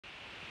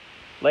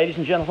Ladies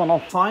and gentlemen,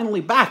 I'm finally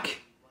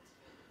back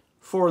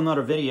for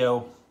another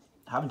video.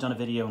 I haven't done a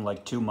video in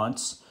like 2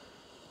 months,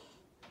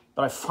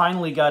 but I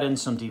finally got in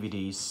some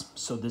DVDs.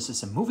 So this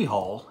is a movie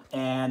haul,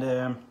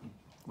 and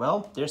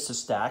well, there's a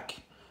stack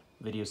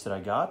of videos that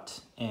I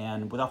got.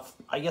 And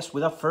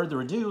without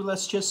further ado,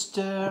 let's just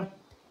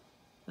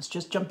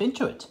jump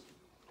into it.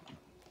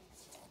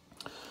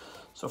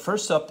 So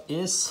first up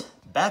is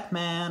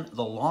Batman: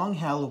 The Long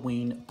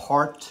Halloween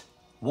Part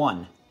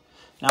 1.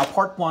 Now,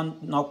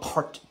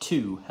 Part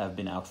 2 have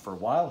been out for a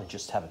while. I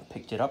just haven't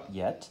picked it up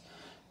yet,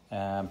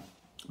 but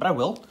I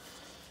will.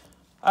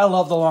 I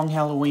love The Long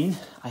Halloween.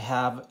 I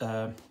have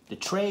the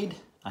trade,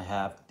 I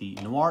have the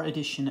Noir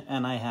edition,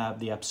 and I have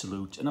the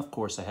Absolute. And of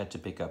course, I had to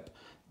pick up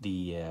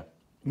the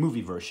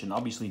movie version.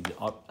 Obviously,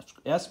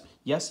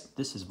 yes,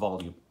 this is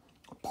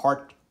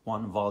Part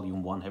 1,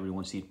 Volume 1.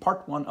 Everyone see it.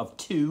 Part 1 of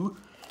 2.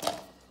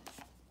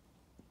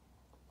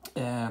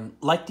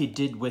 Like they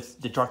did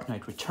with the Dark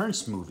Knight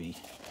Returns movie.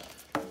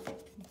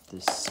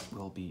 This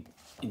will be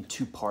in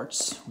 2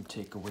 parts. We'll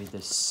take away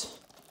this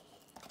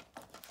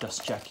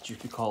dust jacket, you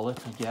could call it,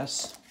 I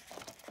guess.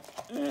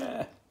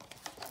 Let's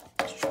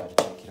try to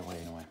take it away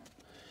anyway.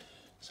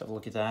 Let's have a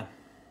look at that.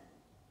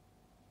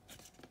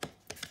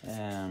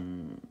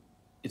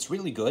 It's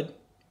really good.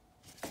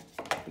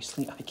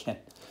 Obviously, I can't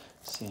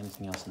see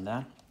anything else in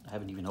that. I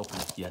haven't even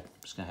opened it yet.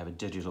 I'm just gonna have a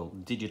digital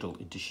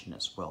edition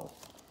as well.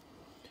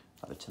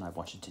 By the time I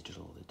watch a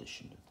digital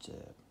edition,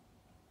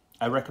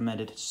 I recommend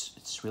it.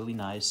 It's really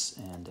nice,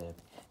 and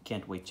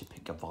can't wait to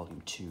pick up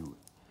Volume 2,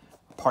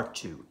 Part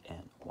 2,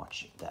 and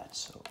watch that.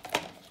 So,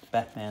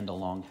 Batman: The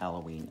Long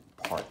Halloween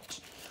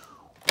Part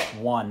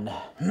 1.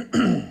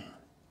 Then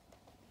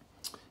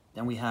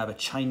we have a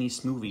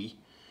Chinese movie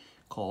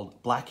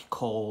called Black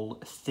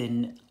Coal,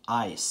 Thin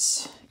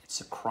Ice.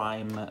 It's a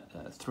crime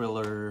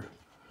thriller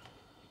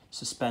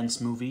suspense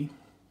movie.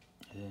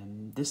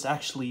 This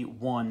actually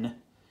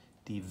won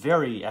the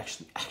very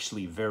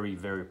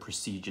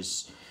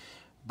prestigious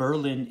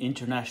Berlin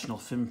International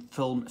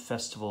Film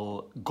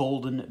Festival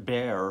Golden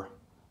Bear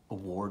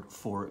Award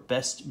for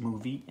Best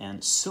Movie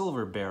and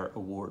Silver Bear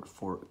Award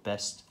for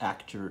Best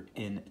Actor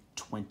in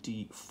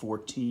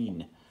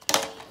 2014.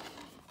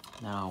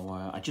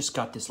 Now, I just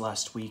got this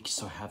last week,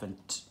 so I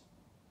haven't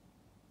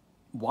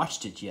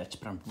watched it yet,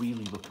 but I'm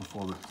really looking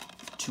forward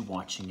to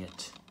watching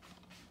it.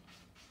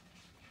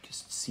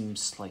 Because it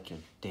seems like a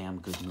damn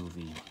good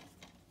movie.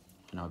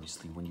 And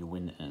obviously, when you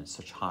win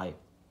such high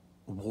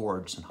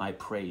awards and high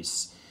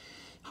praise,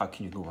 how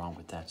can you go wrong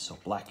with that? So,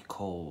 Black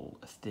Coal,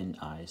 Thin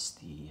Ice,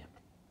 the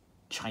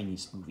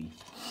Chinese movie.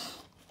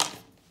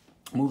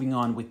 Moving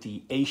on with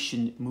the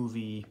Asian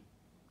movie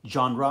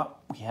genre,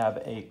 we have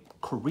a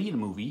Korean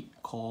movie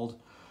called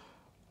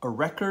A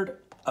Record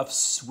of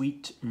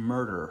Sweet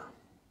Murder,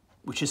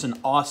 which is an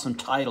awesome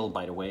title,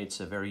 by the way. It's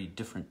a very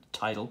different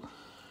title.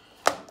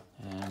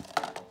 And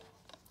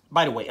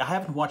by the way, I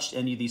haven't watched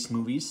any of these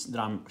movies that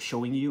I'm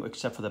showing you,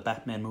 except for the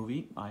Batman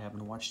movie. I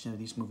haven't watched any of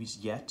these movies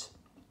yet.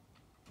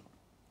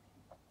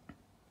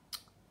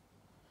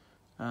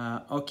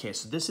 Okay,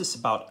 so this is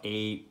about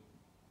a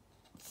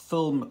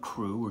film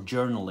crew or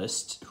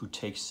journalist who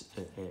takes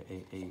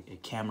a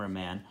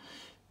cameraman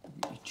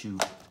to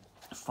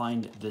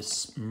find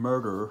this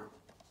murderer,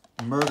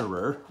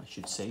 I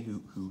should say,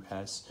 who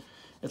has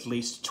at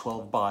least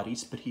 12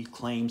 bodies, but he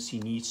claims he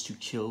needs to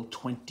kill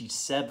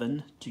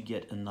 27 to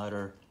get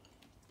another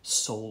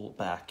soul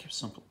back.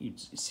 It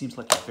seems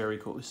like it's very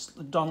cool. It's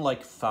done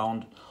like the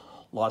found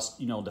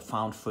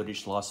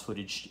footage, lost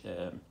footage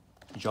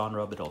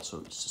genre, but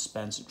also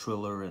suspense,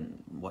 thriller,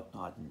 and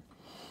whatnot. And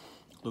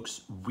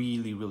looks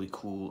really, really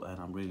cool,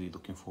 and I'm really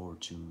looking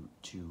forward to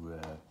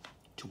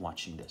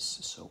watching this.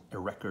 So, A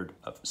Record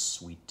of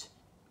Sweet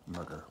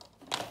Murder.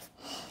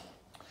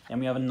 And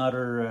we have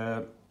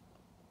another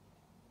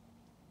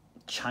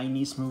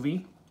Chinese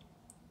movie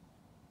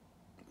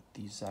with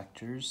these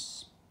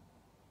actors.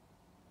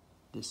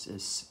 This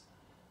is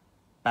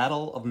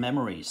Battle of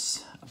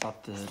Memories,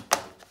 about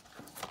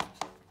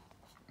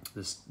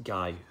this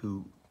guy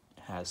who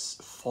has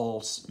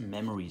false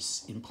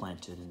memories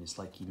implanted, and it's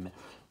like he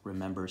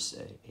remembers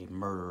a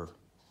murder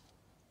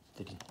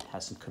that he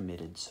hasn't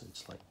committed. So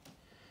it's like,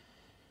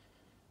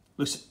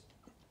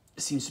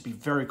 it seems to be a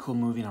very cool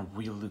movie, and I'm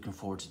really looking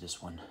forward to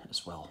this one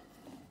as well.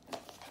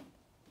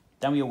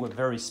 Then we have a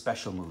very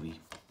special movie.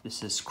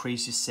 This is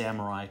Crazy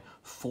Samurai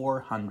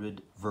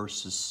 400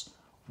 vs.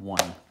 1.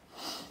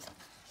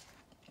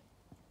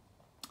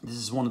 This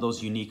is one of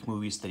those unique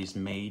movies that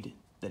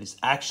is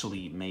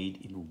actually made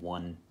in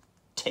one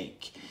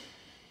take.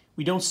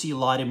 We don't see a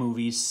lot of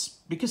movies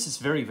because it's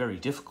very, very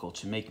difficult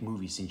to make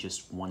movies in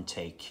just one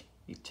take.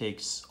 It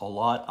takes a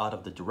lot out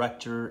of the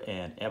director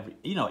and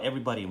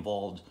everybody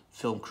involved,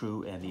 film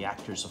crew and the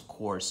actors, of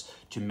course,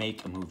 to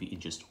make a movie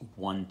in just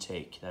one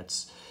take.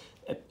 That's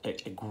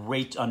a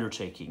great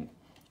undertaking.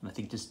 And I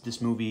think this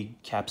movie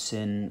caps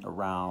in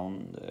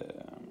around,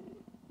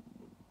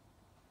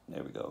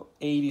 there we go,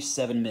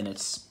 87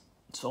 minutes.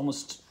 It's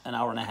almost an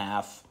hour and a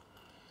half.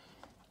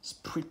 It's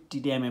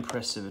pretty damn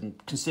impressive,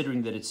 and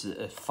considering that it's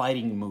a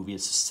fighting movie,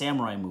 it's a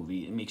samurai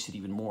movie, it makes it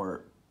even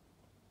more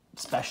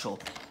special.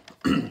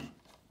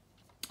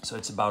 So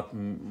it's about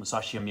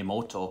Musashi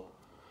Miyamoto,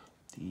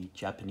 the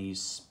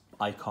Japanese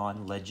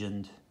icon,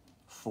 legend.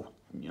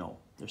 You know,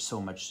 there's so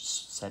much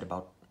said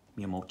about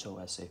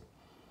Miyamoto as a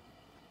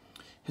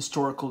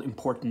historical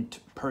important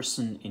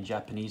person in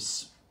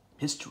Japanese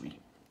history.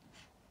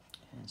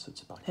 And so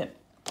it's about him.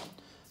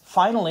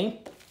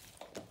 Finally,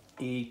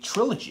 a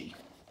trilogy.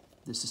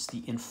 This is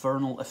the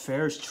Infernal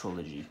Affairs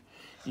trilogy.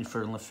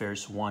 Infernal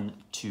Affairs 1,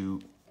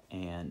 2,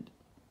 and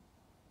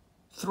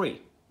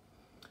 3.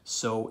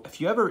 So if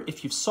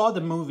you saw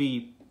the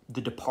movie The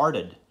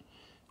Departed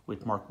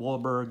with Mark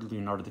Wahlberg,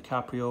 Leonardo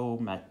DiCaprio,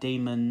 Matt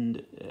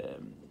Damon,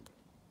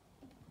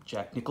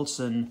 Jack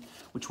Nicholson,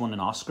 which won an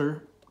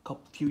Oscar a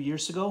few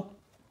years ago,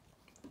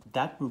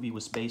 that movie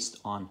was based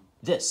on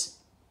this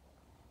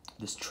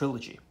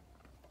trilogy.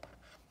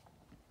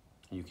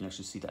 And you can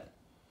actually see that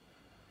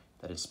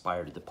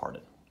inspired The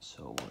Departed.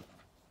 So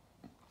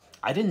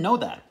I didn't know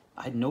that.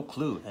 I had no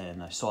clue,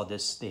 and I saw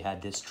this. They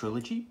had this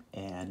trilogy,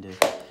 and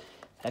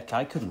heck,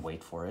 I couldn't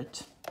wait for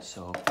it.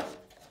 So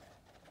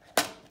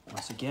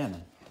once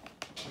again,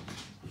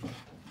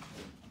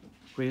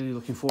 really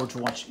looking forward to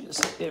watching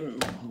this.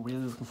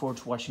 Really looking forward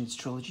to watching this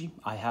trilogy.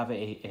 I have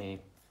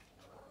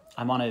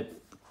I'm on a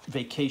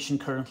vacation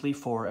currently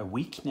for a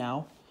week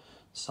now,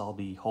 so I'll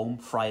be home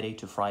Friday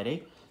to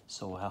Friday.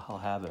 So I'll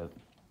have a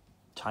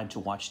time to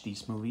watch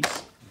these movies.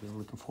 Really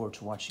looking forward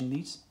to watching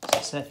these. As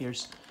I said,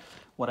 here's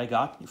what I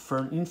got.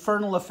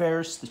 Infernal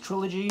Affairs, the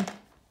trilogy.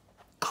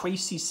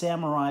 Crazy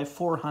Samurai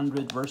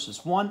 400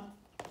 versus 1.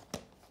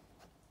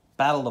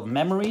 Battle of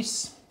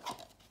Memories.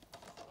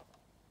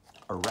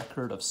 A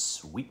Record of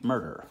Sweet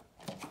Murder.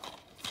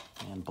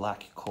 And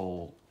Black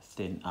Coal,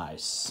 Thin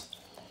Ice.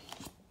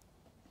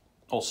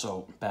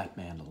 Also,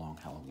 Batman The Long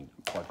Halloween,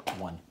 Part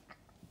 1.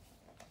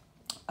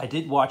 I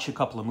did watch a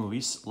couple of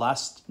movies.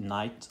 Last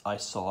night I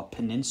saw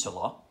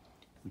Peninsula,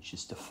 which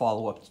is the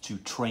follow-up to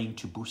Train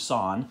to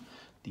Busan,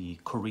 the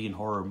Korean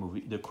horror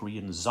movie, the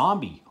Korean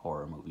zombie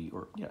horror movie.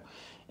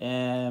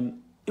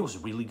 It was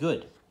really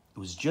good. It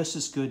was just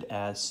as good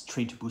as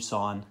Train to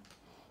Busan.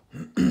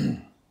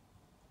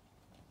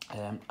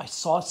 I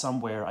saw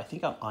somewhere, I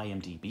think on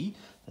IMDb,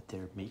 that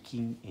they're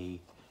making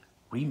a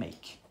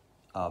remake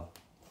of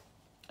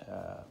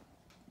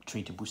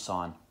Train to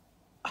Busan,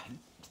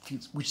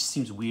 which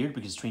seems weird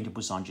because Train to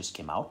Busan just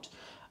came out.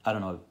 I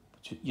don't know,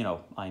 you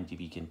know,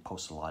 IMDb can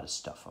post a lot of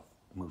stuff of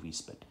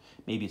movies, but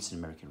maybe it's an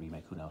American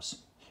remake, who knows.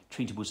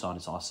 Train to Busan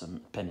is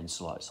awesome.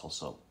 Peninsula is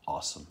also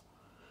awesome.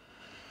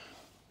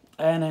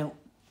 And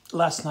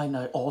last night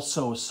I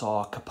also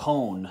saw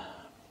Capone,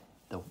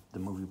 the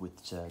movie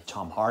with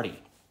Tom Hardy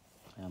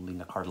and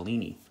Lena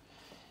Cardellini.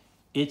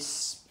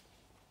 It's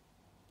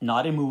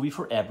not a movie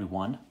for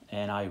everyone,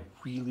 and I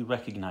really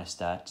recognize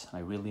that. I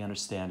really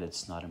understand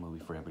it's not a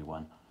movie for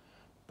everyone,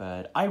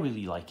 but I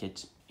really like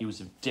it. It was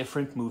a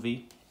different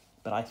movie,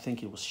 but I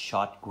think it was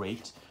shot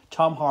great.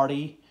 Tom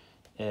Hardy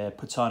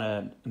puts on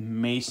an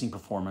amazing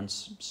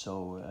performance.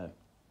 So,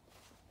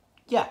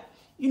 yeah,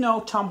 you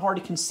know, Tom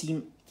Hardy can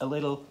seem a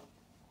little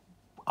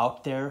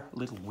out there, a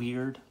little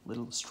weird, a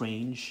little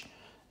strange.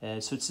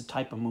 So it's a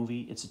type of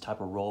movie, it's a type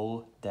of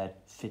role that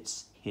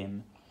fits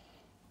him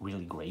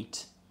really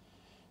great.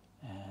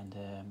 And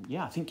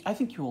yeah, I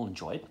think you will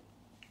enjoy it.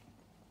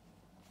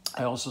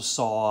 I also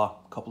saw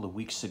a couple of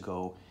weeks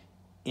ago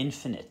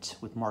Infinite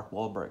with Mark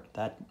Wahlberg.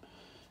 That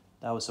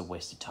was a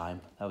waste of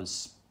time. That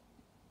was,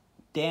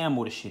 damn,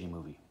 what a shitty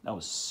movie. That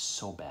was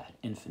so bad.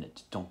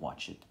 Infinite, don't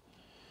watch it.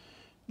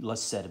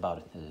 Less said about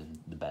it,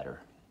 the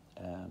better.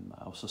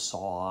 I also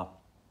saw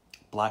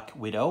Black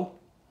Widow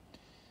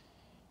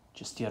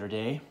just the other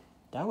day.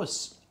 That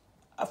was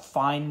a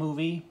fine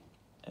movie.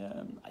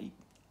 I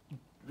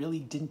really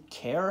didn't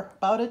care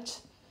about it.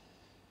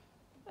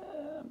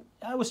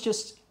 It was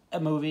just a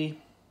movie.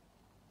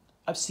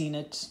 I've seen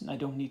it, and I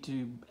don't need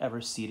to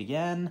ever see it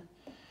again.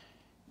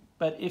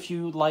 But if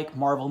you like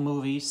Marvel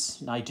movies,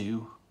 and I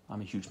do,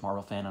 I'm a huge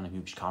Marvel fan, and I'm a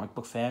huge comic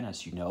book fan,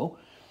 as you know.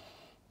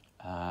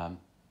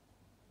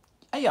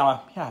 Yeah,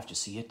 I have to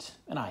see it,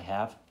 and I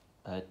have.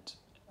 But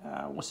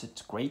was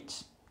it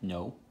great?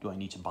 No. Do I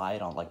need to buy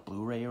it on like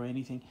Blu-ray or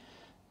anything?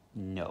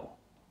 No.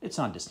 It's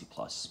on Disney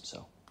Plus,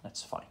 so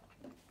that's fine.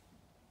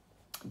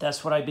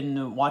 That's what I've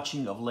been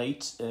watching of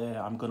late.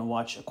 I'm going to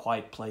watch A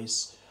Quiet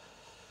Place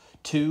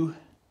 2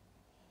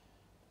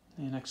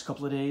 in the next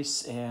couple of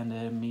days, and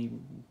maybe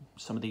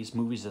some of these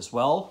movies as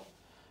well.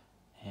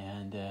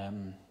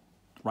 And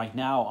right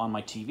now on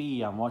my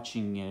TV, I'm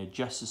watching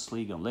Justice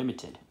League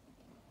Unlimited.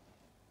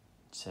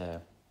 It's I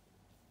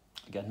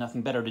got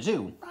nothing better to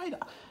do. I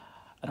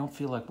don't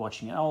feel like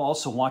watching it. I'm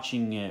also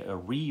watching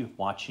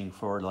re-watching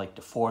for like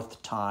the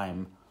 4th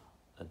time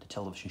the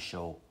television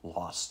show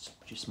Lost,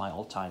 which is my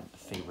all-time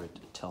favorite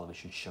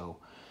television show.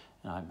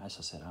 And as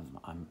I said,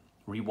 I'm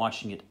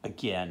re-watching it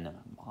again.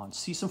 I'm on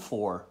season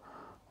 4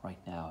 right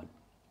now.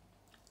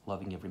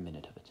 Loving every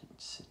minute of it.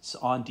 It's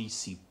on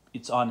DC.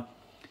 It's on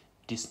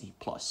Disney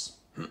Plus.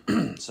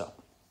 So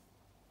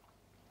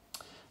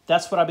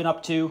that's what I've been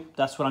up to.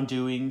 That's what I'm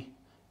doing.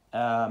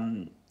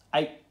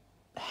 I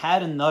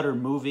had another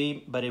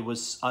movie, but it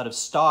was out of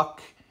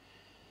stock,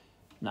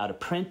 not a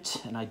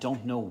print, and I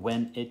don't know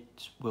when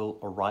it will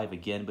arrive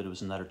again, but it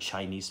was another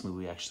Chinese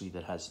movie, actually,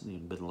 that has a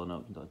bit of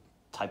a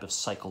type of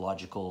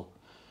psychological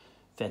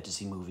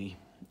fantasy movie.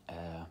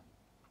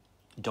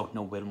 Don't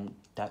know when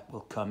that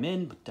will come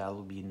in, but that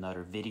will be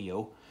another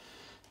video.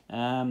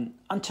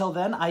 Until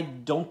then, I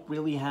don't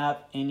really have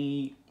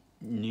any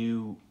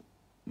new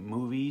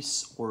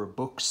movies or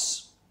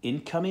books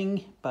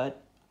incoming,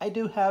 but I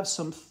do have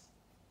some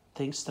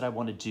things that I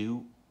want to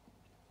do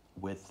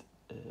with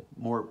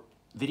more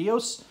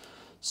videos.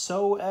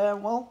 So,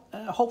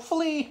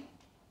 hopefully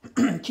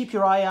keep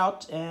your eye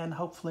out, and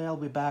hopefully I'll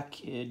be back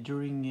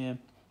during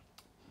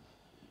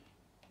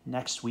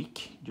next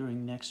week.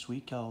 During next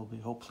week,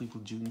 hopefully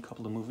we'll do a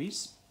couple of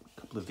movies,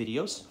 a couple of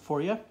videos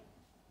for you.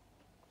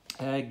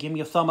 Give me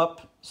a thumb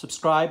up,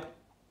 subscribe,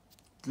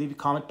 leave a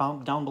comment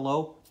down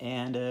below,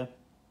 and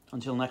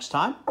until next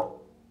time,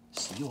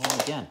 see you all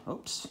again.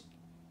 Oops,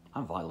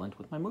 I'm violent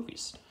with my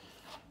movies.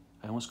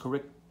 I almost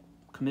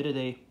committed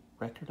a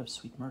record of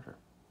sweet murder.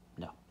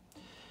 No.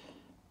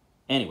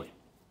 Anyway,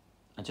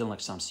 until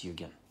next time, see you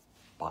again.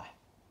 Bye.